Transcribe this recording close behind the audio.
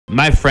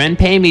My friend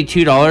paid me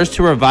 $2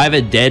 to revive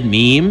a dead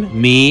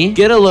meme? Me?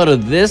 Get a load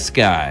of this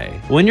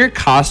guy. When your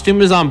costume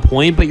is on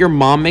point but your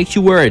mom makes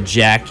you wear a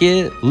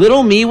jacket?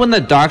 Little me when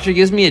the doctor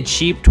gives me a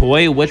cheap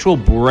toy which will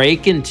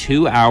break in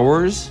 2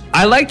 hours?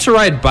 I like to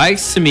ride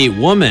bikes to meet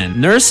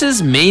women,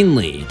 nurses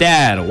mainly.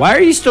 Dad, why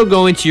are you still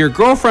going to your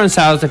girlfriend's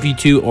house if you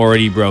two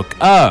already broke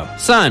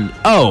up? Son,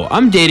 oh,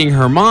 I'm dating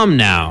her mom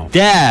now.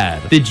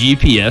 Dad, the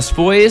GPS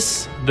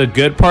voice? The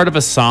good part of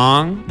a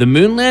song? The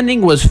moon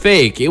landing was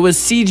fake. It was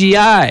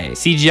CGI.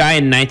 CGI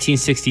in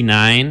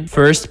 1969.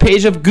 First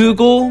page of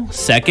Google.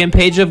 Second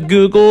page of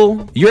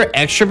Google. Your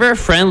extrovert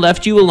friend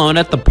left you alone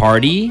at the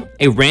party.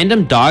 A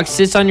random dog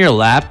sits on your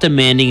lap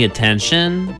demanding attention.